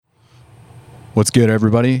What's good,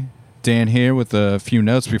 everybody? Dan here with a few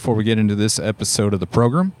notes before we get into this episode of the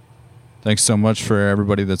program. Thanks so much for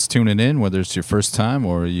everybody that's tuning in, whether it's your first time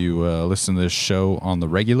or you listen to this show on the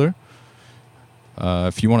regular.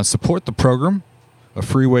 If you want to support the program, a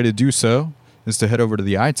free way to do so is to head over to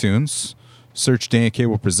the iTunes, search Dan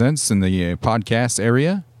Cable Presents in the podcast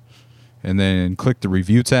area, and then click the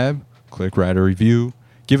review tab, click write a review,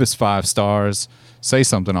 give us 5 stars, say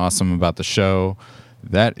something awesome about the show.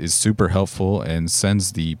 That is super helpful and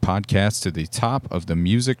sends the podcast to the top of the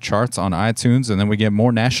music charts on iTunes, and then we get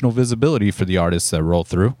more national visibility for the artists that roll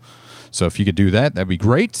through. So if you could do that, that'd be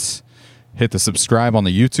great. Hit the subscribe on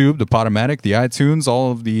the YouTube, the Podomatic, the iTunes,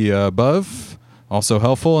 all of the above. Also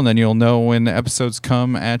helpful, and then you'll know when the episodes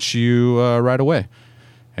come at you right away.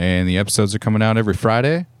 And the episodes are coming out every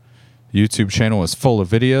Friday. YouTube channel is full of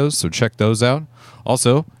videos, so check those out.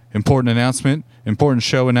 Also, important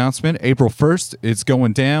show announcement. April 1st, it's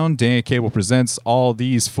going down. Dan Cable Presents All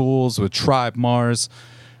These Fools with Tribe Mars,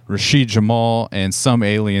 Rashid Jamal, and some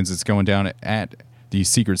aliens. It's going down at the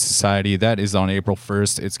Secret Society. That is on April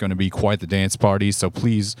 1st. It's going to be quite the dance party, so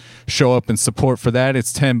please show up and support for that.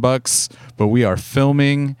 It's $10, but we are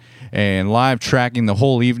filming and live tracking the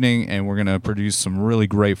whole evening, and we're going to produce some really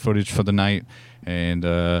great footage for the night. And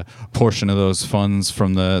a portion of those funds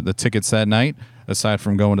from the tickets that night, aside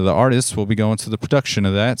from going to the artists, will be going to the production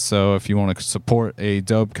of that. So if you want to support a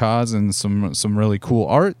dope cause and some really cool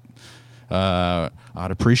art, I'd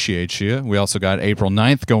appreciate you. We also got April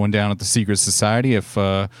 9th going down at the Secret Society. If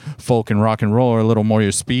folk and rock and roll are a little more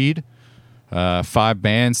your speed, 5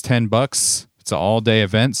 bands, $10. It's an all-day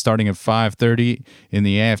event starting at 5:30 in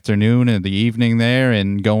the afternoon and the evening there,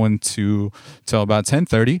 and going till about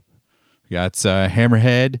 10:30. We got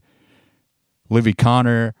Hammerhead, Livy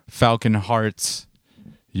Connor, Falcon Heart,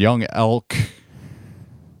 Young Elk,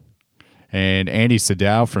 and Andy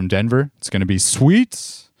Sadow from Denver. It's going to be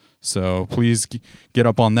sweet. So please get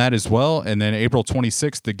up on that as well. And then April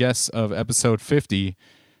 26th, the guests of episode 50,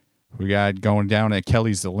 we got going down at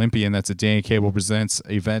Kelly's Olympian. That's a Dan Cable Presents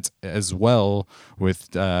event as well,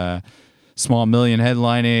 with Small Million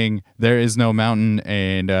headlining, There Is No Mountain,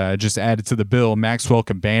 and just added to the bill, Maxwell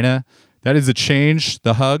Cabana. That is a change.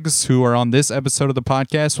 The Hugs, who are on this episode of the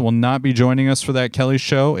podcast, will not be joining us for that Kelly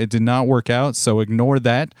show. It did not work out, so ignore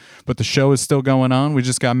that. But the show is still going on. We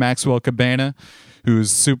just got Maxwell Cabana,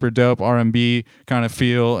 who's super dope R&B kind of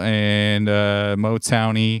feel, and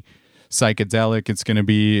Motowny, psychedelic. It's gonna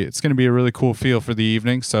be a really cool feel for the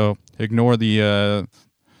evening. So ignore the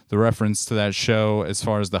reference to that show as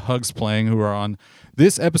far as the Hugs playing, who are on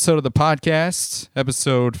this episode of the podcast,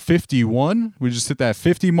 episode 51. We just hit that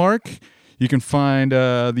 50 mark. You can find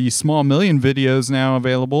the Small Million videos now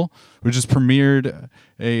available. We just premiered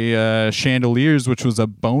a Chandeliers, which was a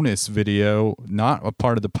bonus video, not a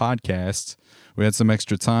part of the podcast. We had some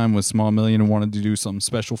extra time with Small Million and wanted to do something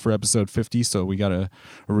special for episode 50, so we got a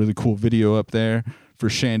really cool video up there for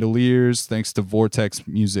Chandeliers. Thanks to Vortex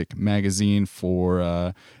Music Magazine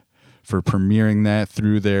for premiering that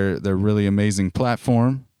through their really amazing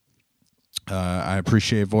platform. I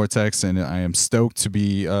appreciate Vortex, and I am stoked to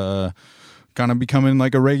be kind of becoming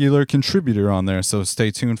like a regular contributor on there. So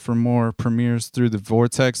stay tuned for more premieres through the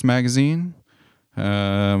Vortex magazine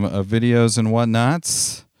of videos and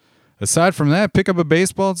whatnots. Aside from that, pick up a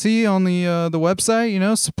baseball tee on the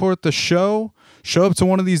website. Support the show. Show up to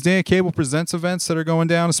one of these Dan Cable Presents events that are going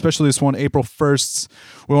down, especially this one, April 1st.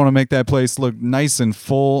 We want to make that place look nice and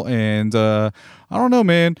full. And I don't know,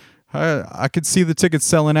 man. I could see the tickets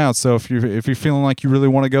selling out. So if you're feeling like you really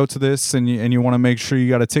want to go to this and you want to make sure you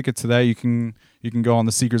got a ticket to that, you can go on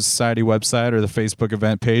the Secret Society website or the Facebook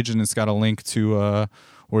event page, and it's got a link to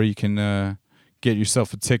where you can get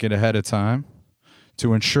yourself a ticket ahead of time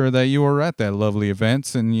to ensure that you are at that lovely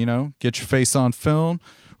event and get your face on film.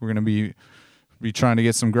 We're gonna be trying to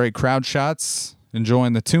get some great crowd shots,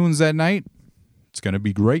 enjoying the tunes that night. It's gonna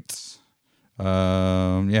be great.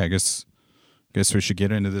 I guess we should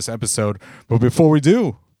get into this episode. But before we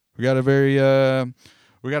do, we got a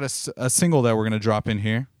single that we're gonna drop in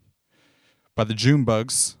here by the June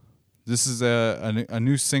Bugs. This is a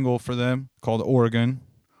new single for them called Oregon,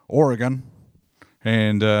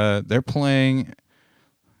 and they're playing.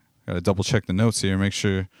 Got to double check the notes here, make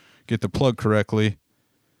sure get the plug correctly.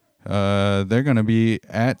 They're gonna be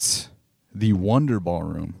at the Wonder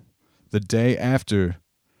Ballroom the day after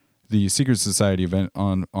the Secret Society event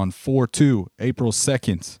on 4/2, April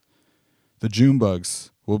 2nd. The June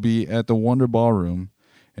Bugs will be at the Wonder Ballroom,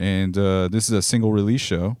 and this is a single release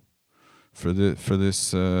show for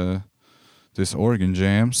this Oregon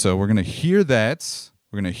Jam. So we're gonna hear that.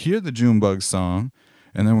 We're gonna hear the June Bugs song,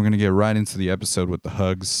 and then we're gonna get right into the episode with the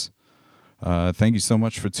Hugs. Thank you so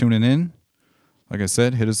much for tuning in. Like I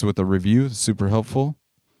said, hit us with a review. It's super helpful.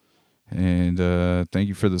 And thank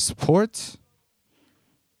you for the support.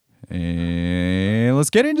 And let's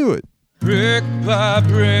get into it. Brick by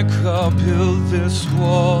brick, I'll build this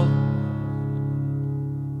wall.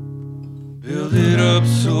 Build it up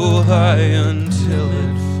so high until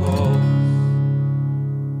it falls.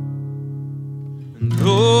 And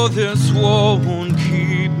though this wall won't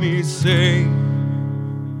keep me safe,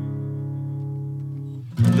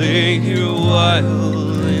 lay here a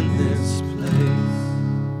while in this place.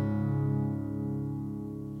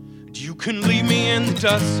 You can leave me in the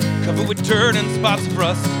dust, covered with dirt and spots of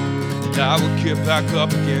rust, and I will get back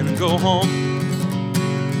up again and go home.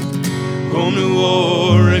 Home to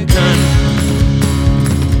Oregon.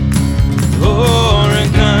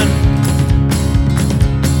 Oregon.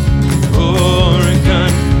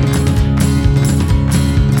 Oregon.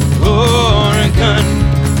 Oregon.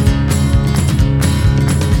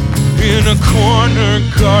 In a corner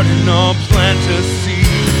garden, I'll plant a seed.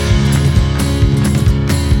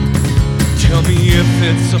 Tell me if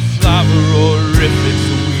it's a flower or if it's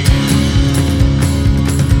a weed.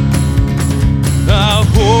 I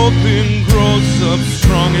hope it grows up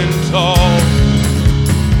strong and tall.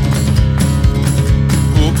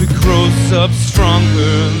 Hope it grows up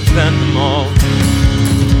stronger than them all.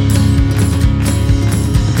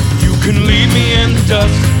 You can leave me in the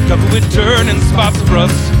dust, covered with dirt and spots of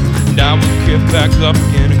rust, and I will get back up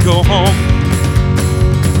again and go home.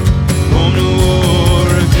 Home to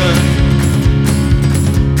Oregon.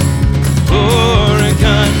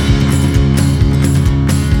 Oregon.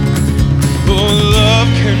 Oh, love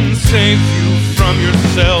can save you from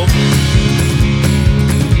yourself.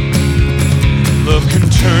 Love can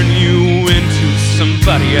turn you into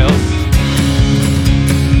somebody else.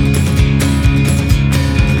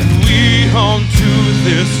 We all do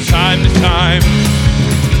this time to time.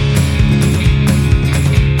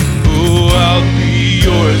 Oh, I'll be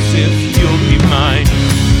yours if you'll be mine.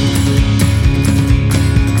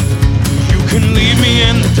 You can leave me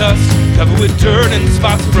in the dust, covered with dirt and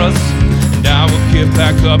spots of rust, and I will get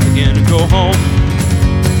back up again and go home.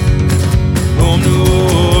 Home to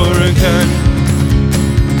Oregon.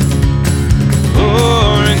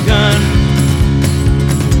 Oregon.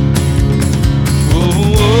 Oh,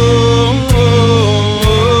 oh, oh,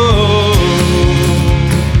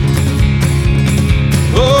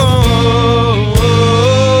 oh, oh,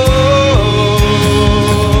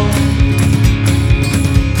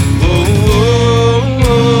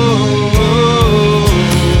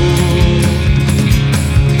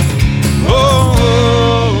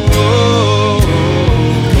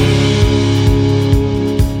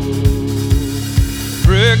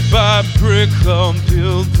 I'll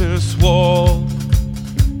build this wall.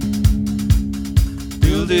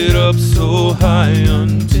 Build it up so high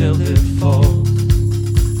until it falls.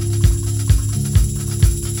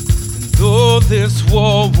 And though this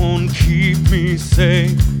wall won't keep me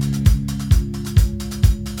safe,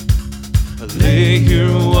 I'll lay here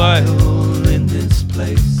a while in this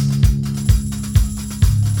place.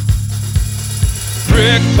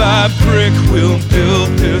 Brick by brick we'll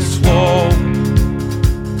build this wall.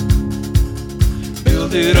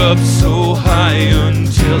 Build it up so high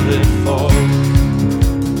until it falls.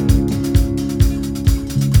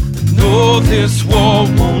 And no, this wall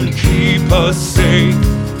won't keep us safe.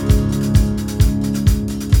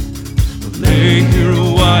 We'll lay here a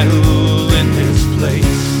while in this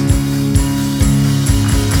place.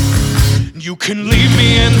 You can leave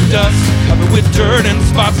me in the dust, covered with dirt and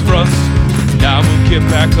spots of rust, and I will get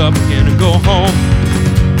back up again and go home.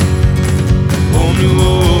 Home to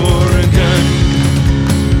Oregon.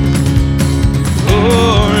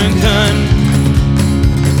 Oregon.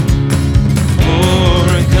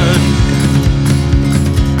 Oregon.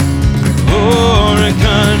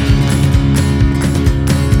 Oregon.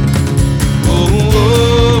 Oh, oh,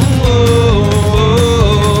 oh, oh,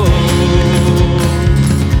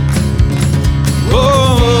 oh, oh,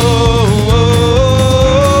 oh,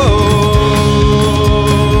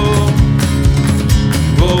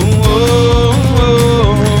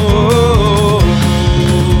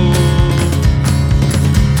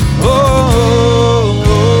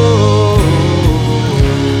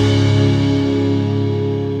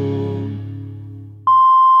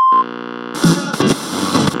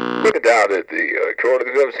 down at the corner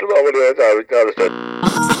of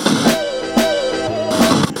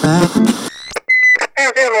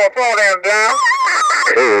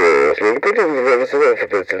the slow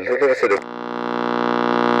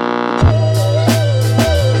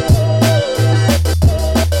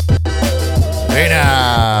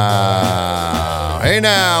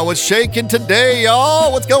now, what's shaking today,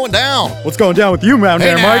 y'all? What's going down? What's going down with you, Mountain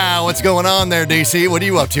Hey Air Mike? now, what's going on there, DC? What are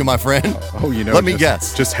you up to, my friend? Oh, you know, Let me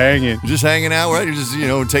guess. Just hanging. Just hanging out, right? You're just,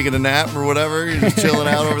 taking a nap or whatever. You're just chilling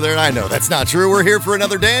out over there. And I know that's not true. We're here for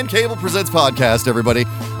another Dan Cable Presents podcast, everybody.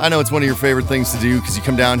 I know it's one of your favorite things to do because you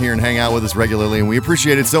come down here and hang out with us regularly, and we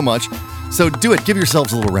appreciate it so much. So do it. Give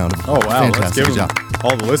yourselves a little round of applause. Oh, wow. Let's Fantastic. give Good them, job.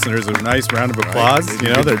 all the listeners a nice round of applause. Right.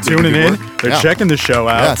 You know, they're They do tuning good in. work. They're Yeah. checking the show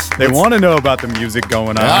out. Yes. They want to know about the music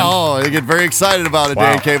going on. Oh, they get very excited about it,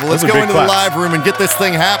 Wow. Dan Cable. Let's Those are go big into the claps. live room and get this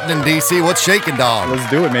thing happening, DC. What's shaking, dog? Let's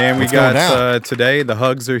do it, man. What's we got going down? today, the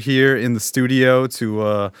Hugs are here in the studio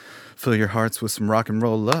to fill your hearts with some rock and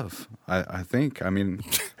roll love. I think. I mean,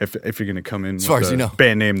 if you're gonna come in As far with as a you know.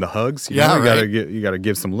 band name the Hugs, you Yeah, know, right. you gotta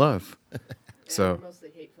give some love. So,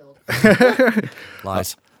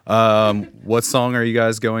 Lies. what song are you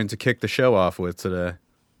guys going to kick the show off with today?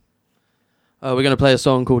 We're going to play a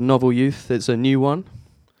song called Novel Youth. It's a new one.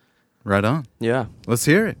 Right on. Yeah. Let's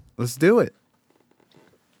hear it. Let's do it.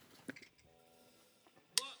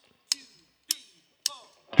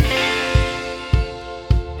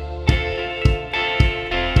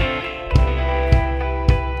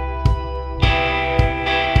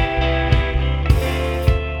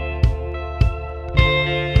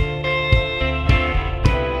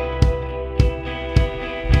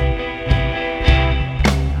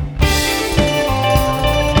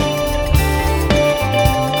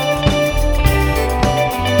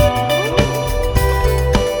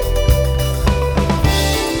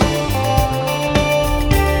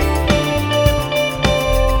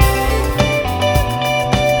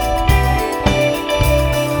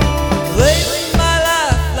 Living my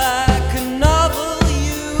life like a novel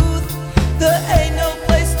youth. There ain't no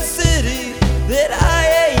place in the city that I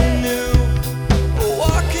ain't new.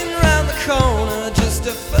 Walking around the corner just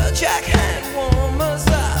a fur jack hand warmers. I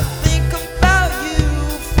think about you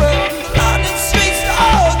from the London streets to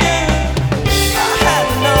Oregon. I had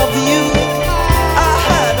enough of you. I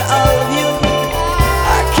had all of you.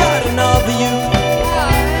 I got enough of you. I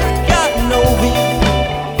got over you.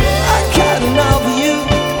 I got enough of you.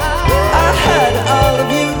 I had all of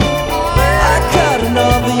you. I got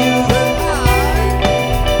enough of you.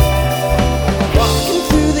 Walking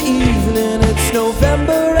through the evening, it's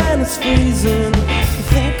November and it's freezing. I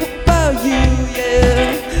think about you,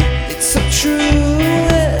 yeah. It's so true.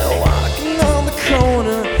 Yeah. Walking on the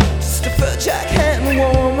corner, just a fur jack hand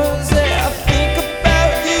warmers. Yeah, I think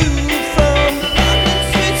about you from the London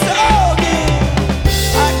streets to Oregon.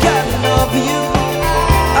 I got enough of you.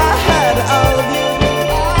 I had all of you.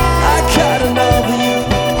 I got enough of you.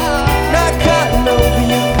 Not gotten over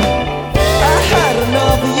you. I had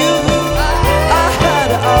enough of you. I had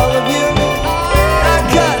all of you. Not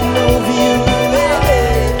gotten over you.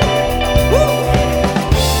 Woo!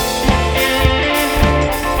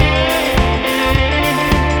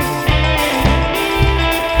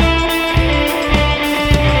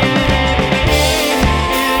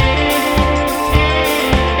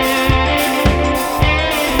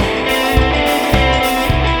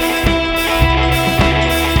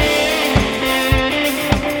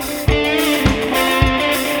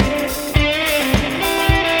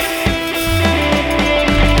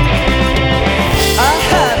 I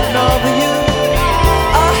had enough of you.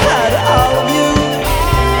 I had all of you.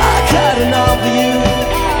 I got enough of you.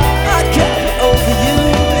 I got over you.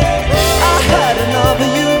 I had enough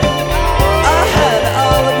of you. I had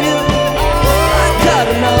all of you. I got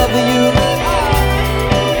enough of you.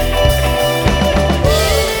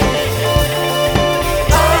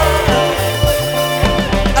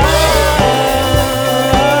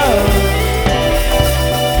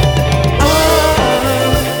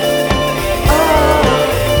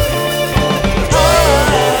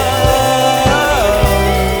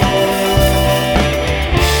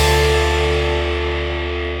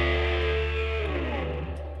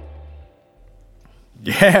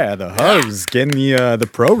 Yeah, the Hugs getting the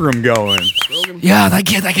program going. Yeah,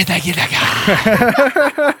 thank you. That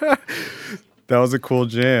was a cool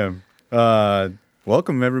jam.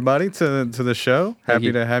 Welcome everybody to the show. Happy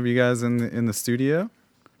you. to have you guys in the studio.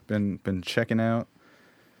 Been checking out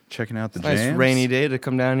the Nice jams. rainy day to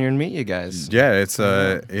come down here and meet you guys. Yeah, it's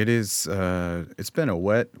it's been a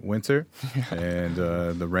wet winter, and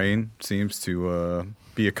the rain seems to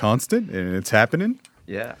be a constant, and it's happening.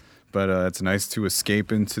 Yeah. But it's nice to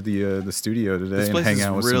escape into the studio today This and place hang is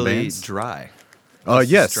out with some really bands. dry.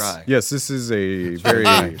 Yes. dry. Yes, this is a very.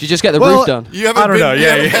 Did you just get the Well, roof done? You haven't I don't been, know, you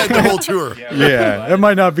yeah, haven't yeah. had the whole tour. Yeah, it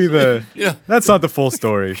might not be the. Yeah. That's not the full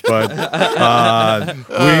story, but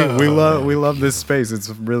we love this space. It's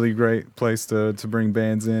a really great place to bring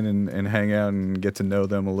bands in and hang out and get to know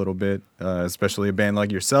them a little bit, especially a band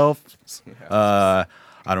like yourself.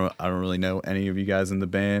 I don't really know any of you guys in the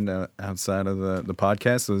band outside of the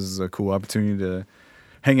podcast. So this is a cool opportunity to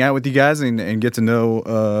hang out with you guys and get to know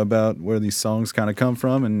about where these songs kind of come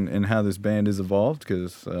from and how this band has evolved,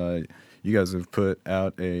 because you guys have put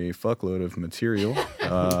out a fuckload of material,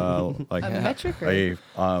 like A metric or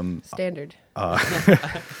standard?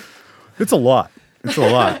 It's a lot. It's a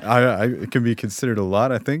lot. It can be considered a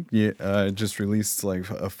lot. I think you just released like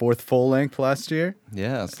a 4th full length last year.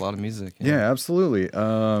 Yeah, it's a lot of music. Yeah, absolutely.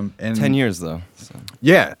 And 10 years though. So.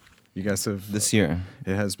 Yeah, you guys have This year.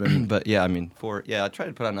 It has been. But yeah, I mean, I try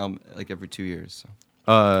to put out an album like every 2 years.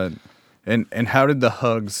 So. And how did the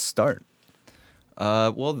Hugs start?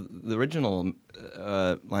 Well, the original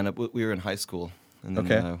lineup, we were in high school, and then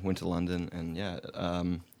Okay. went to London,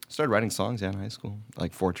 and started writing songs in high school,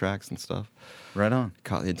 like 4 tracks and stuff. Right on.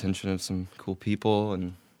 Caught the attention of some cool people,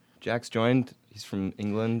 and Jack's joined. He's from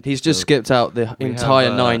England. He's just so skipped out the we entire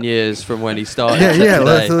have, 9 years from when he started. Yeah, to yeah.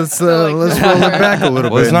 today. Let's roll it back a little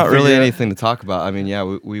bit. Well, there's not and really figure out- anything to talk about. I mean, yeah,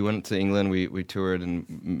 we went to England, we toured and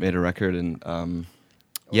made a record, and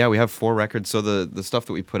yeah, we have 4 records. So the stuff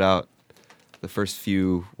that we put out, the first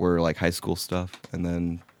few were like high school stuff, and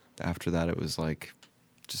then after that it was like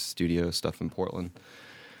just studio stuff in Portland.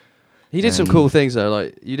 He did some And, cool things though.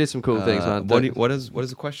 Like you did some cool things, man. What is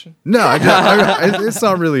the question? No, it's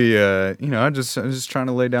not really. I'm just trying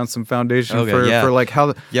to lay down some foundation Okay, for, yeah. for like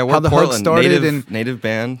how Yeah, we're how the Hugs Portland, started native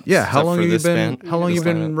band. yeah. How except long for have you this been? band, How long you this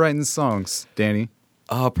been lineup. writing songs, Danny?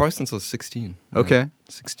 Probably since I was 16. Yeah, Okay.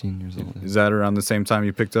 16 years old. Is that around the same time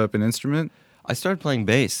you picked up an instrument? I started playing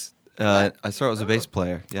bass. I started as a bass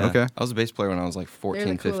player. Yeah. Okay. I was a bass player when I was like 14,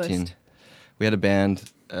 They're the 15. coolest. We had a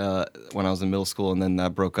band when I was in middle school, and then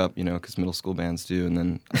that broke up, because middle school bands do. And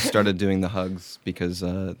then I started doing the Hugs because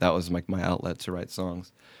that was like my outlet to write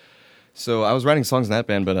songs. So I was writing songs in that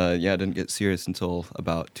band, but I didn't get serious until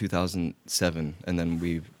about 2007. And then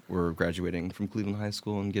we were graduating from Cleveland High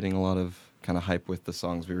School and getting a lot of kind of hype with the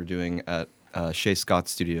songs we were doing at Shay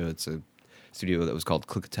Scott's studio. It's a studio that was called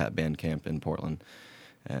Clickatat Band Camp in Portland.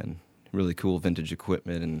 And really cool vintage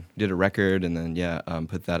equipment, and did a record, and then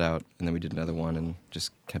put that out, and then we did another one, and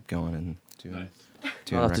just kept going and doing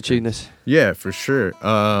I'll have to tune this. Yeah, for sure.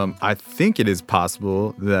 I think it is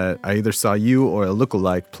possible that I either saw you or a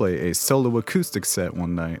lookalike play a solo acoustic set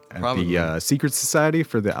one night at Probably. the Secret Society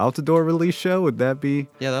for the Altador release show. Would that be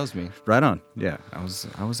Yeah, that was me. right on? Yeah, I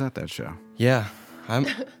was at that show. Yeah,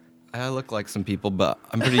 I look like some people, but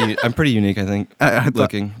I'm pretty unique, I think. I thought-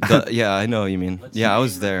 looking. Yeah, I know what you mean. Yeah, I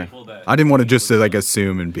was there. I didn't want to just like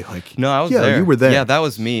assume and be like, No, I was yeah, there. you were there. Yeah, that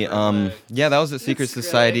was me. Yeah, that was at Secret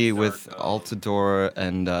Society with Altador,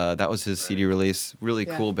 and that was his CD release. Really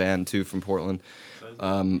Yeah. cool band too from Portland.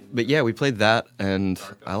 But yeah, we played that, and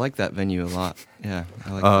I like that venue a lot. Yeah,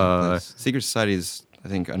 I like that place. Secret Society is, I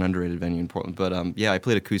think, an underrated venue in Portland. But yeah, I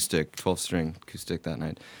played acoustic, 12-string acoustic that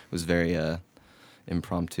night. It was very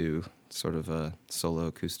impromptu, sort of a solo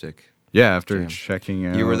acoustic. Yeah, after Jam. checking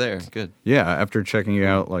out. You were there. Good. Yeah, after checking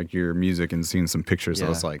out like your music and seeing some pictures, I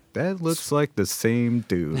was Yeah. like, that looks like the same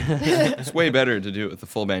dude. It's way better to do it with the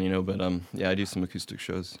full band, but yeah, I do some acoustic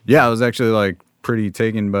shows. Yeah, I was actually like pretty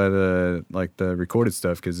taken by the recorded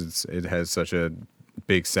stuff because it has such a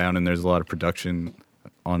big sound and there's a lot of production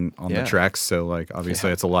on the Yeah. tracks. So like obviously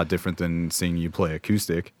Yeah. it's a lot different than seeing you play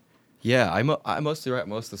acoustic. Yeah, I mostly write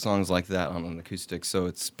most of the songs like that on an acoustic, so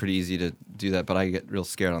it's pretty easy to do that. But I get real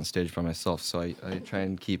scared on stage by myself, so I try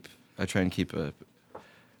and keep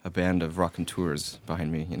a band of rockin'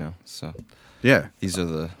 behind me, So Yeah. these are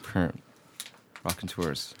the current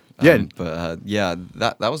rockin'. Yeah. But yeah,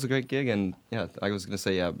 that was a great gig, and yeah, I was gonna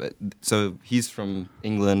say but so he's from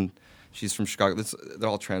England, she's from Chicago. They're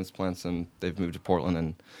all transplants, and they've moved to Portland,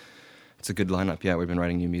 and it's a good lineup. Yeah, we've been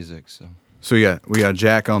writing new music, so. So yeah, we got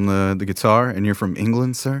Jack on the guitar and you're from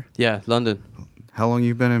England, sir? Yeah, London. How long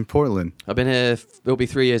you been in Portland? I've been here. It'll be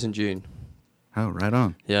 3 years in June. Oh, right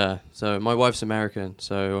on. Yeah. So my wife's American.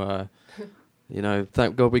 So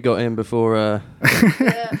thank God we got in before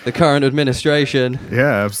the current administration.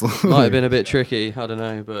 Yeah, absolutely. Might have been a bit tricky. I don't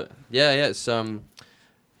know, but yeah. It's the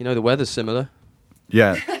weather's similar.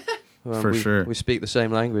 Yeah, for we, sure. We speak the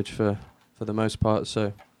same language for the most part.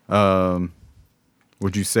 So.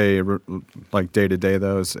 Would you say like day to day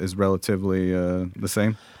though is relatively the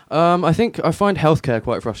same? I think I find healthcare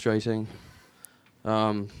quite frustrating.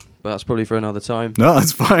 but that's probably for another time. No,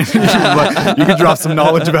 it's fine. You can drop some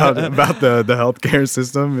knowledge about the healthcare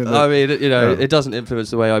system. And I mean, Yeah. it doesn't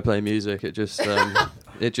influence the way I play music. It just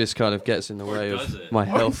it just kind of gets in the way of my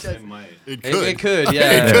health. It could,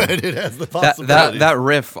 yeah. It could. It has the possibility. That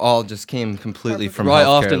riff all just came completely from Right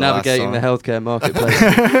healthcare, after the last navigating the song. healthcare marketplace.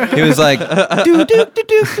 He was like,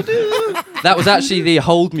 That was actually the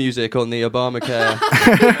hold music on the Obamacare.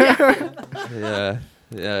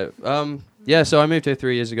 Yeah. So I moved here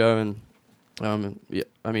 3 years ago, and yeah,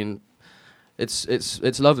 I mean,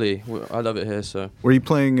 it's lovely. I love it here. So Were you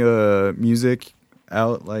playing music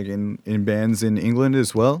out like in bands in England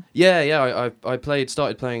as well? yeah. I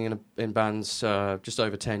started playing in bands just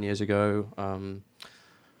over 10 years ago.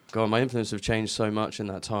 God, my influences have changed so much in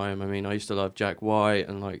that time. I mean, I used to love Jack White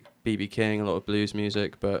and like B.B. King, a lot of blues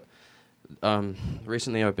music, but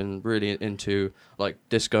recently I've been really into like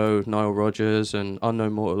disco, Nile Rodgers, and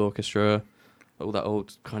Unknown Mortal Orchestra, all that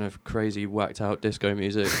old kind of crazy whacked out disco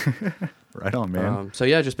music. Right on, man. So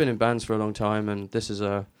yeah, just been in bands for a long time, and this is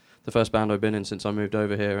the first band I've been in since I moved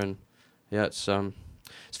over here, and yeah, it's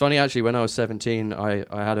funny actually. When I was 17, I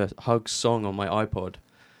had a Hugs song on my iPod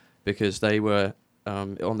because they were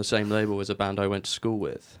on the same label as a band I went to school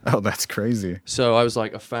with. Oh, that's crazy. So I was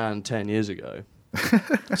like a fan 10 years ago.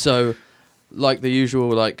 So like the usual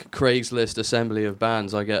like Craigslist assembly of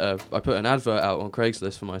bands, I put an advert out on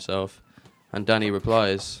Craigslist for myself, and Danny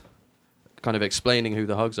replies kind of explaining who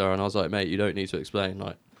the Hugs are, and I was like, mate, you don't need to explain,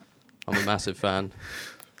 like I'm a massive fan.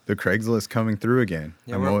 The Craigslist coming through again.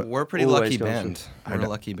 yeah, we're a pretty Always lucky comes band. I We're a know.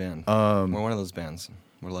 lucky band. Um, We're one of those bands.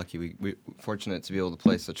 We're lucky. We're fortunate to be able to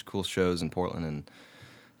play such cool shows in Portland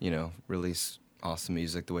and, release awesome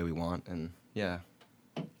music the way we want. And yeah,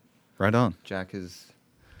 Right on. Jack is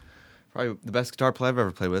probably the best guitar player I've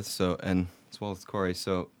ever played with. So, and as well as Corey.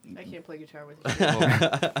 So, I can't play guitar with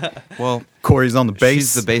you. well, Corey's on the bass.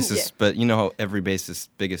 she's the bassist, Yeah. but you know how every bassist's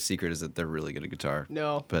biggest secret is that they're really good at guitar.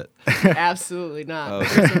 No, But absolutely not. Oh,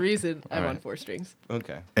 okay. There's a reason I'm All on right. 4 strings.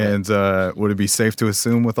 okay. And would it be safe to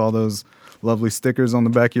assume with all those lovely stickers on the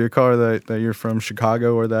back of your car that you're from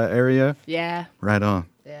Chicago or that area? Yeah, Right on.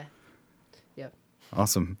 yeah, yep.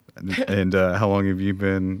 Awesome. And how long have you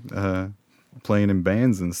been playing in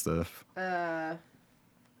bands and stuff? How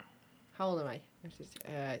old am I?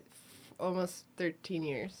 Almost 13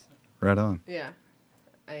 years. Right on. Yeah.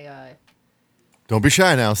 I Don't be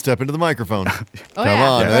shy now. Step into the microphone. Oh, Come yeah.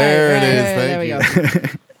 on. Right, There right, it is. right, Thank there you. we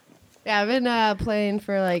go. Yeah, I've been playing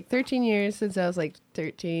for like 13 years since I was like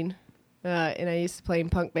 13. And I used to play in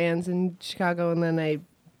punk bands in Chicago, and then I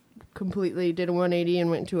completely did a 180 and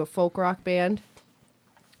went into a folk rock band,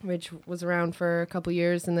 which was around for a couple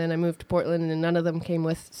years, and then I moved to Portland, and none of them came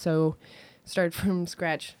with, so started from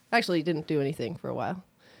scratch. Actually, didn't do anything for a while.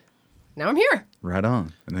 Now I'm here. Right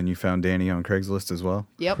on. And then you found Danny on Craigslist as well?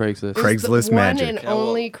 Yep. Craigslist. It was the Craigslist one magic. and Yeah, well,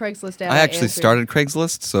 only Craigslist ad I actually answered. started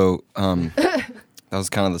Craigslist, so that was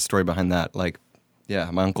kind of the story behind that. Like, yeah,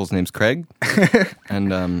 my uncle's name's Craig,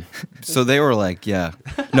 and so they were like, yeah,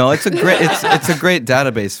 no, it's a great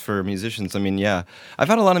database for musicians. I mean, yeah, I've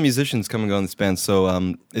had a lot of musicians come and go in this band,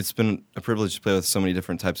 so it's been a privilege to play with so many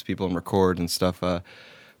different types of people and record and stuff.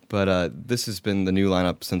 But this has been the new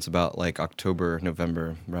lineup since about like October,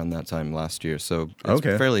 November, around that time last year. So it's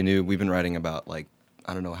Okay. fairly new. We've been writing about like,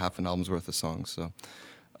 I don't know, half an album's worth of songs. So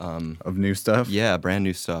Of new stuff? yeah, brand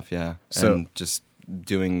new stuff. Yeah, So- and just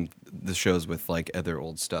doing the shows with like other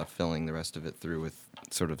old stuff, filling the rest of it through with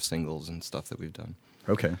sort of singles and stuff that we've done.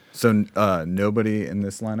 Okay. So nobody in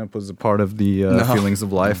this lineup was a part of the No. Feelings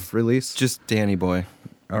of Life release? Just Danny Boy.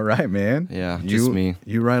 All right, man. Yeah, you, just me.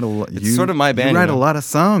 You write a lot. It's sort of my band, You write you a know? lot of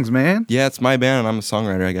songs, man. Yeah, it's my band and I'm a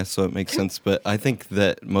songwriter, I guess, so it makes sense. But I think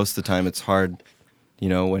that most of the time it's hard,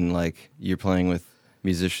 when like you're playing with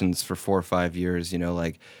musicians for 4 or 5 years,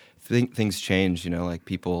 like things change, like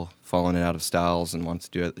people fall in and out of styles and want to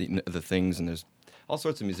do other things, and there's all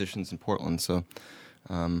sorts of musicians in Portland. So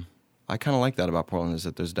I kind of like that about Portland, is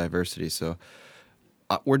that there's diversity. So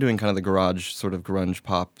we're doing kind of the garage sort of grunge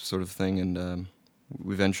pop sort of thing, and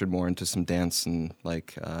we ventured more into some dance and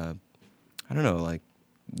like I don't know, like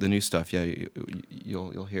the new stuff. Yeah,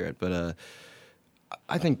 you'll hear it, but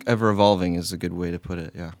I think ever evolving is a good way to put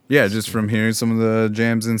it. Yeah. Yeah, just from hearing some of the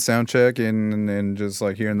jams in Soundcheck and just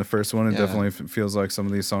like hearing the first one, it Yeah. definitely feels like some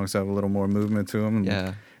of these songs have a little more movement to them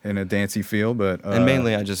Yeah. and a dancey feel. But And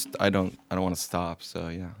mainly, I don't want to stop. So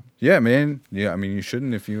yeah, yeah, man. Yeah, I mean, you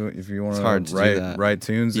shouldn't if you want hard to do write that. write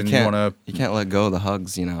tunes you and can't you you can't let go of the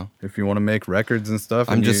hugs. if you want to make records and stuff.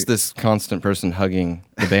 I'm and just this constant person hugging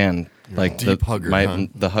the band. Like deep hugger, huh?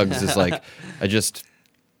 the hugs is like I just.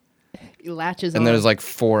 He latches And on. there's like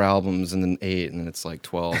 4 albums, and then 8, and then it's like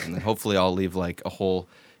 12, and then hopefully I'll leave like a whole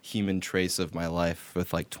human trace of my life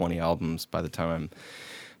with like 20 albums by the time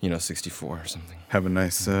I'm 64 or something. Have a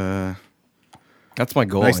nice That's my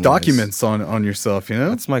goal. nice anyways. documents on yourself, you know?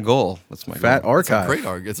 That's my goal. That's my Fat goal. archive.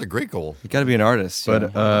 It's a great goal. You got to be an artist.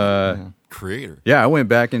 But Creator. yeah, I went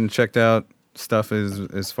back and checked out stuff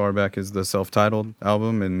as far back as the self-titled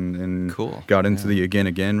album and Cool. got into the Again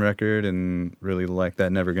Again record and really liked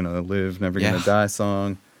that Never Gonna Live, Never Gonna Yeah. Die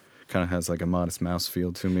song. Kind of has like a Modest Mouse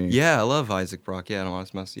feel to me. Yeah, I love Isaac Brock. Yeah, and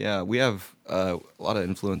Modest Mouse. Yeah, we have a lot of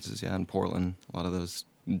influences. Yeah, in Portland, a lot of those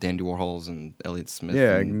Dandy Warhols and Elliott Smith.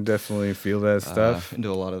 Yeah, I and, can definitely feel that stuff. Into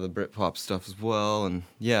a lot of the Britpop stuff as well, and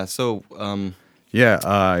yeah. So Yeah,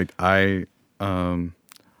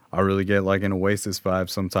 I really get like an Oasis vibe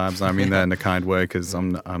sometimes. I mean that in a kind way because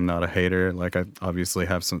I'm not a hater. Like I obviously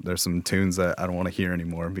have there's some tunes that I don't want to hear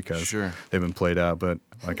anymore because Sure. they've been played out. But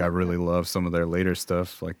like I really love some of their later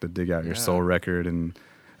stuff, like the Dig Out Your Yeah. Soul record, and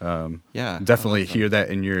yeah, definitely I love hear that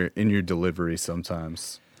in your delivery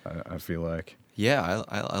sometimes. I feel like Yeah,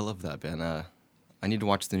 I love that band. I need to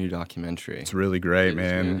watch the new documentary. it's really great, It is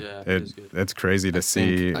man. good, yeah, it is good. It's crazy to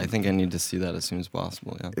see. I think I need to see that as soon as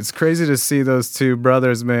possible. Yeah. It's crazy to see those two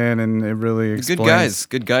brothers, man, and it really explains.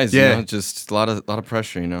 Good guys. Yeah. You know, just a lot of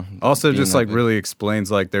pressure. You know. Also, being just that like big. really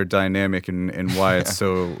explains like their dynamic and why it's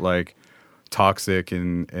so like toxic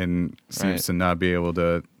and seems Right. to not be able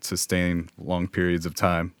to sustain long periods of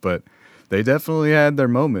time. But they definitely had their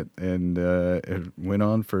moment, and it went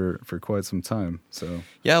on for quite some time. So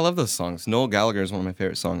Yeah, I love those songs. Noel Gallagher is one of my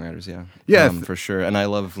favorite songwriters. Yeah. Yeah, for sure. And I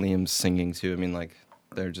love Liam's singing too. I mean, like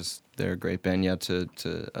they're a great band. Yeah,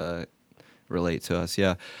 to relate to us.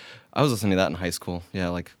 Yeah, I was listening to that in high school. Yeah,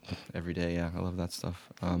 like every day. Yeah, I love that stuff.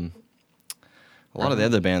 A lot of the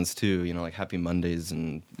other bands too. You know, like Happy Mondays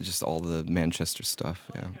and just all the Manchester stuff.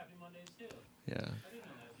 Yeah. Yeah.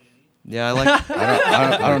 Yeah, I like.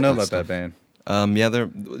 I don't know about that band. Yeah,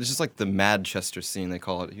 it's just like the Madchester scene they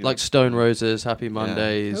call it. Like Stone Roses, Happy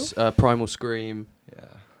Mondays, Primal Scream, Yeah.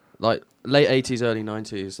 like late 80s, early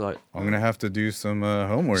 90s, like I'm gonna have to do some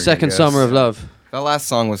homework. I Second guess. Summer of Love. That last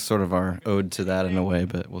song was sort of our ode to that in a way,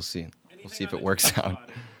 but we'll see. We'll see if it works out.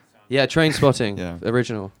 Yeah, Train Spotting, Yeah.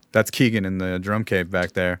 original. That's Keegan in the drum cave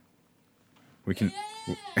back there. We can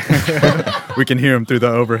we can hear him through the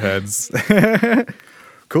overheads.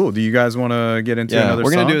 Cool. Do you guys want to get into Yeah, another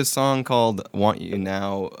we're song? gonna do a song called "Want You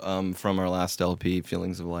Now" from our last LP,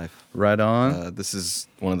 Feelings of Life. Right on. This is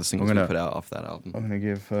one of the singles gonna- we put out off that album. I'm going to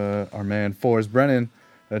give our man Forrest Brennan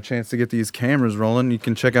a chance to get these cameras rolling. You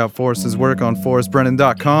can check out Forrest's work on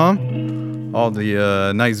forrestbrennan.com. All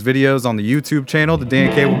the nice videos on the YouTube channel, the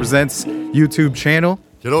Dan Cable Presents YouTube channel.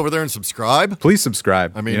 Get over there and subscribe. Please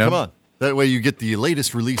subscribe. I mean, you know? come on. That way you get the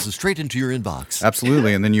latest releases straight into your inbox.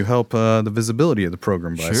 Absolutely, and then you help the visibility of the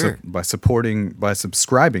program by Sure. by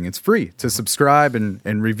subscribing. It's free to subscribe and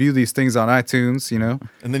review these things on iTunes. You know,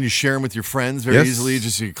 And then you share them with your friends very Yes. easily.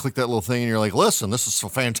 Just you click that little thing and you're like, listen, this is so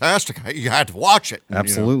fantastic. You had to watch it. And,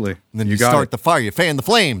 Absolutely. And then You you, got start it. the fire. You fan the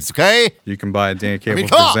flames, okay? you can buy Dan Cable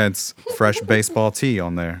come on. Presents fresh baseball tee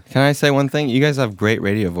on there. Can I say one thing? You guys have great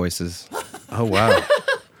radio voices. Oh wow,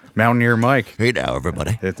 Mountaineer Mike. Hey now,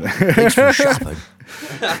 everybody. Thanks for shopping.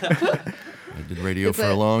 I did radio for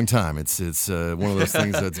a long time. It's one of those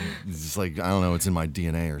things that's just like, I don't know, it's in my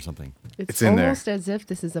DNA or something. It's in there. almost as if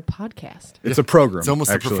this is a podcast. It's a program. It's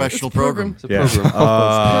almost actually. a professional program. It's a Yeah.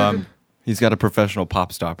 program. He's got a professional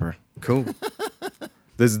pop stopper. Cool.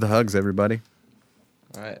 This is the Hugs, everybody.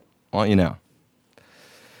 All right. Want You Now.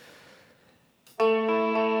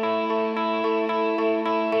 Want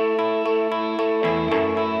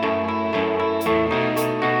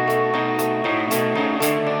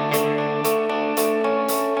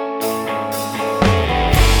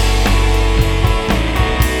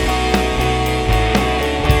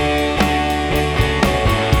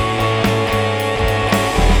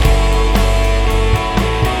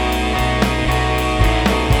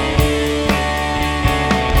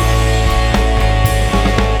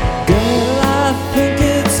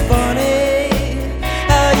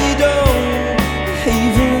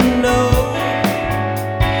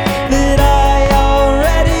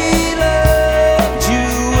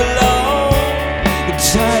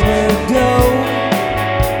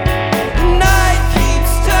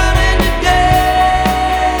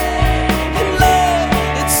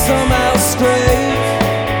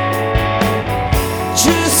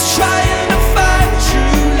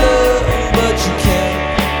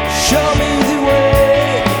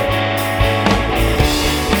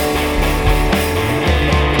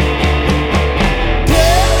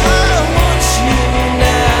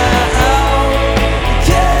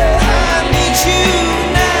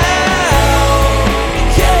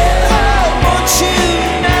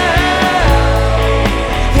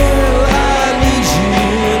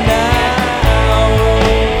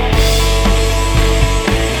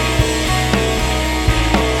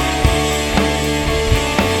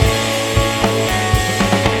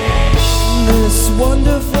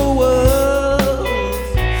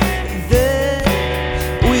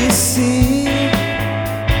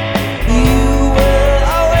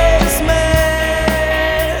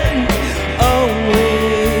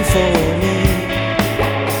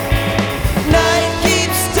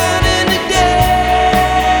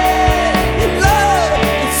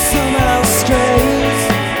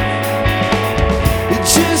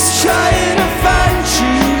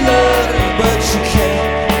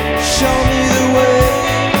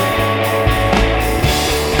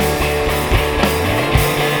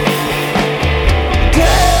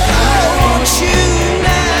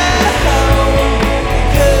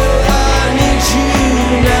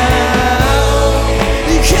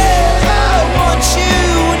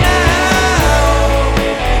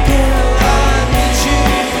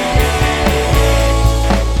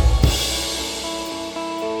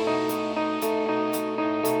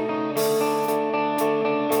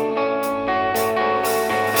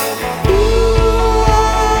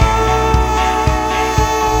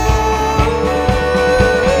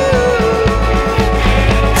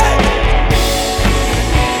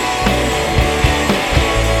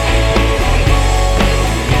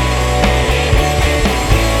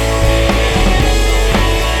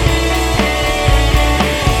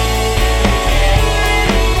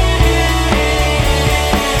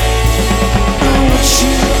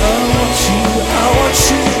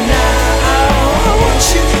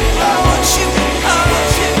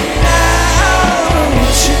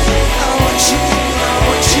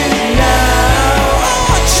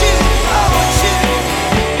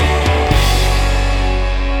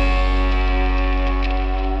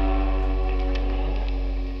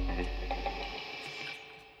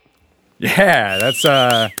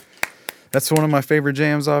Yeah, that's one of my favorite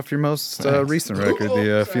jams off your most recent record,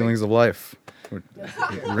 the Feelings of Life.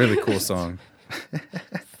 Really cool song.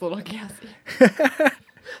 It's a little gassy.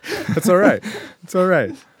 That's all right. It's all right.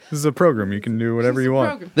 This is a program. You can do whatever you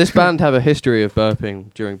want. This band have a history of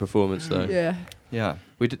burping during performance, though. Yeah. Yeah.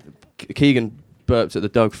 We did. Keegan burped at the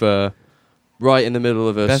Doug Fir, right in the middle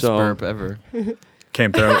of a Best song. burp ever.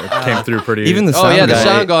 Came through pretty. Even the sound guy. The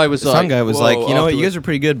sound guy was the like. sound guy was "Whoa," like, you know what, you afterwards. guys are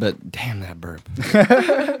pretty good, but damn that burp.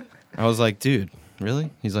 I was like, dude, really?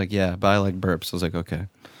 He's like, yeah, but I like burps. I was like, okay.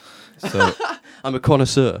 So I'm a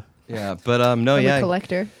connoisseur. yeah, but no, I'm yeah, a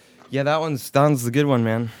collector. yeah, that one's the good one,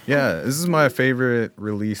 man. Yeah, this is my favorite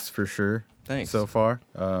release for sure. Thanks. So far.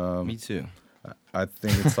 Me too. I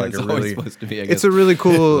think it's like It's a always really. supposed to be. I guess. It's a really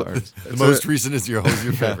cool. The most recent is your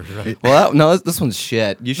favorite, right? Well, no, this one's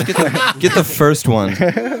shit. You should get the first one.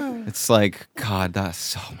 It's like, God, that's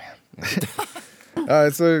so man.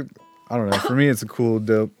 It's a. I don't know. For me, it's a cool,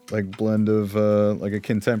 dope, like blend of like a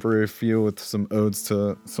contemporary feel with some odes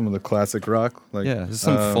to some of the classic rock. Like Yeah, there's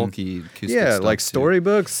some folky acoustic Yeah, stuff like too.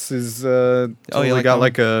 Storybooks is totally like got that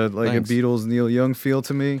like a Thanks. Beatles Neil Young feel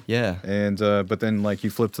to me. Yeah. And but then like you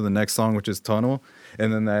flip to the next song, which is Tunnel,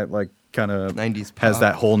 and then that like kind of 90s has pop.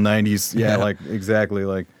 that whole 90s. Yeah, Yeah. like exactly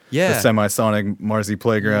like Yeah. the Semisonic Marcy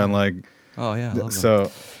Playground. Like Oh yeah. I love them. so, I'm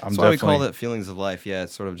That's why we definitely call it Feelings of Life. Yeah,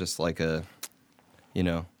 it's sort of just like a, you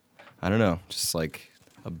know, I don't know, just like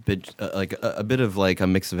a bit, a bit of like a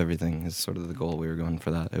mix of everything is sort of the goal we were going for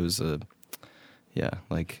that. It was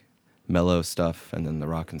like mellow stuff and then the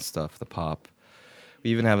rock and stuff, the pop. We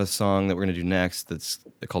even have a song that we're gonna do next that's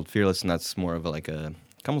called Fearless, and that's more of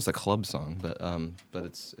almost a club song, but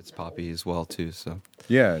it's poppy as well too. So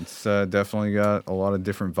Yeah, it's definitely got a lot of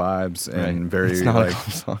different vibes and right. very It's not like a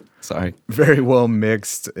club song. Sorry. very well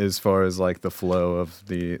mixed as far as like the flow of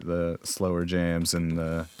the slower jams and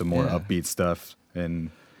the more Yeah. upbeat stuff.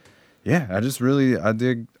 And yeah, I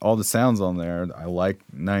dig all the sounds on there. I like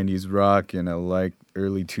 90s rock and I like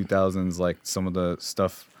early 2000s, like some of the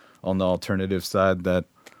stuff on the alternative side that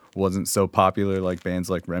wasn't so popular, like bands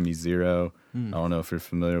like Remy Zero. I don't know if you're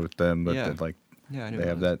familiar with them, but Yeah. they're like Yeah, I knew they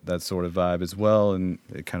have that. that sort of vibe as well, and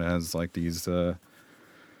it kind of has like these. I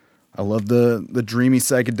love the dreamy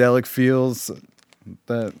psychedelic feels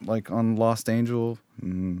that like on Lost Angel.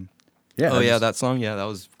 Yeah. Oh I yeah, just- that song. Yeah, that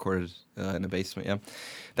was recorded in a basement. Yeah,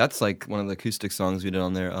 that's like one of the acoustic songs we did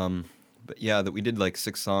on there. But yeah, that we did like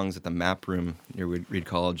 6 songs at the Map Room near Reed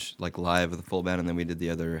College, like live with the full band, and then we did the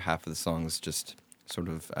other half of the songs just sort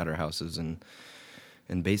of at our houses and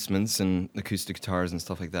basements and acoustic guitars and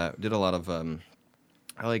stuff like that. We did a lot of. I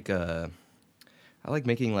like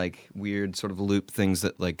making like weird sort of loop things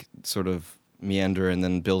that like sort of meander and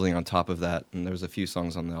then building on top of that. And there's a few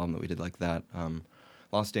songs on the album that we did like that.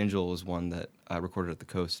 Lost Angel was one that I recorded at the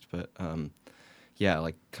Coast, but yeah,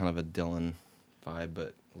 like kind of a Dylan vibe,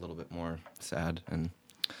 but a little bit more sad. And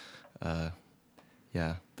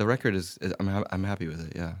yeah, the record is I'm happy with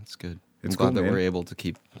it. Yeah, it's good. It's I'm glad cool, that man. we're able to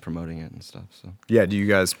keep promoting it and stuff. So Yeah. Do you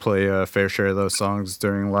guys play a fair share of those songs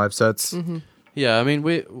during live sets? Yeah, I mean,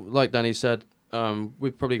 we like Danny said,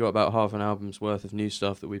 we've probably got about half an album's worth of new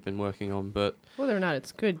stuff that we've been working on, but Whether or not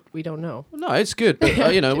it's good, we don't know. no, it's good.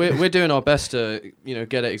 But, you know, we're doing our best to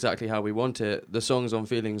get it exactly how we want it. The songs on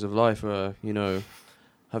Feelings of Life are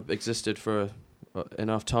have existed for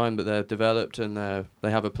enough time that they're developed and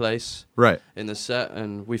they have a place Right. in the set,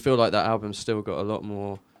 and we feel like that album's still got a lot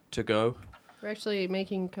more to go. We're actually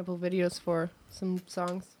making a couple videos for some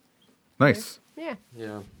songs. Nice. Yeah.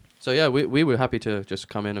 Yeah. So yeah, we were happy to just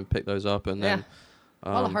come in and pick those up, and then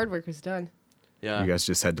All the hard work is done. Yeah. You guys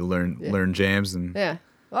just had to learn jams and. Yeah.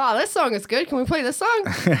 Oh, this song is good. Can we play this song?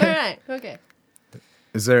 All right. Okay.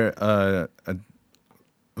 Is there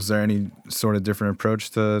was there any sort of different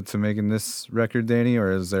approach to making this record, Danny,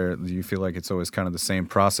 or do you feel like it's always kind of the same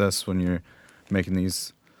process when you're making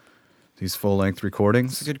these full length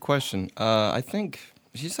recordings? That's a good question. I think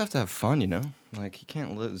you just have to have fun, Like, you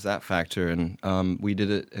can't lose that factor. And we did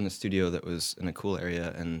it in a studio that was in a cool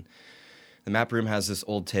area. And the Map Room has this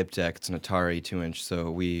old tape deck. It's an Atari 2-inch. So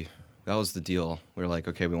that was the deal. We were like,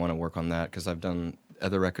 okay, we want to work on that because I've done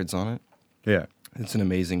other records on it. Yeah. It's an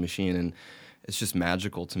amazing machine. And it's just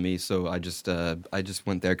magical to me. So I just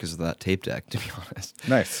went there because of that tape deck, to be honest.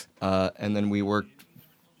 Nice. And then we worked.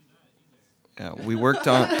 Yeah, we worked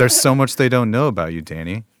on. There's so much they don't know about you,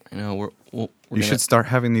 Danny. We're You gonna- should start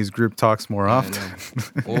having these group talks more I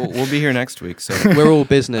often. know. We'll be here next week. So we're all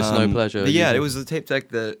business, no pleasure. But yeah, usually. it was a tape deck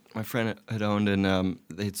that my friend had owned, and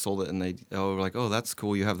they had sold it, and they were like, "Oh, that's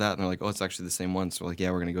cool. You have that?" And they're like, "Oh, it's actually the same one." So we're like,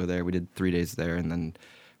 "Yeah, we're gonna go there." We did 3 days there, and then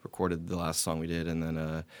recorded the last song we did, and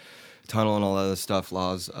then Tunnel and all that other stuff,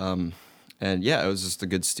 Laws. And yeah, it was just a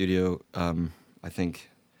good studio. I think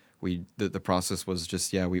the process was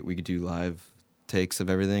just we could do live takes of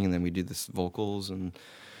everything, and then we do this vocals and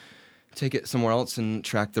take it somewhere else and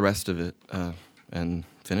track the rest of it and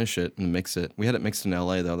finish it and mix it. We had it mixed in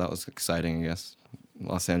LA though. That was exciting, I guess.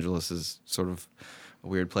 Los Angeles is sort of a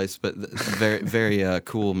weird place, but very very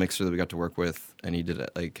cool mixer that we got to work with, and he did it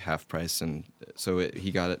like half price, and so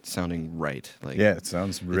he got it sounding right. Like Yeah, it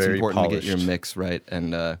sounds very it's important polished. to get your mix right,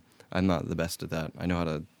 and I'm not the best at that. I know how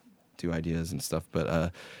to do ideas and stuff,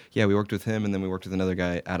 but yeah, we worked with him, and then we worked with another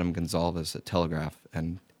guy, Adam Gonzalez at Telegraph,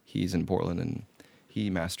 and he's in Portland, and he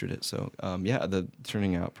mastered it. So yeah, the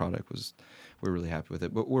turning out product we're really happy with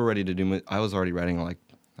it. But we're ready to do. I was already writing like,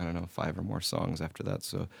 I don't know, 5 or more songs after that,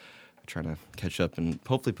 so I'm trying to catch up and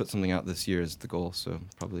hopefully put something out this year is the goal. So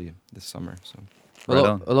probably this summer. So A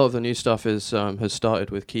lot of the new stuff is has started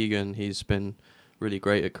with Keegan. He's been really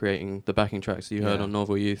great at creating the backing tracks that you heard on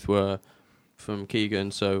Novel Youth were from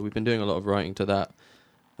Keegan. So we've been doing a lot of writing to that,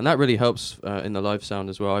 and that really helps in the live sound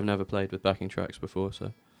as well. I've never played with backing tracks before,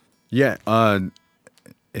 so Yeah.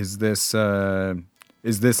 Is this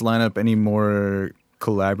lineup any more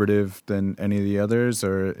collaborative than any of the others,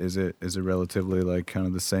 or is it relatively like kind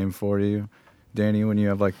of the same for you, Danny, when you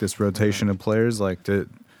have like this rotation of players like to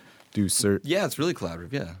do Yeah, it's really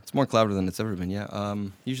collaborative. Yeah, it's more collaborative than it's ever been. Yeah.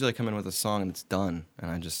 Usually I come in with a song and it's done, and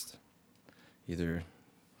I just either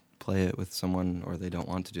play it with someone or they don't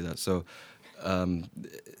want to do that. So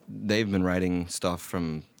they've been writing stuff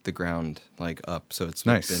from the ground like up. So it's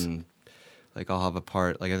Nice. been like I'll have a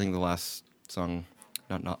part. Like I think the last song,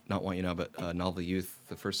 not Want You Now, but Novel Youth,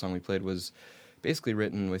 the first song we played was basically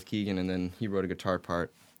written with Keegan, and then he wrote a guitar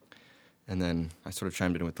part. And then I sort of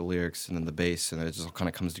chimed in with the lyrics and then the bass, and then it just all kind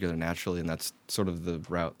of comes together naturally, and that's sort of the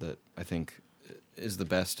route that I think is the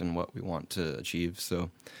best and what we want to achieve. So,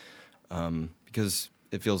 because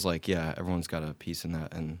it feels like, yeah, everyone's got a piece in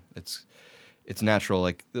that, and it's natural.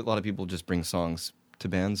 Like, a lot of people just bring songs to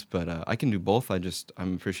bands, but I can do both.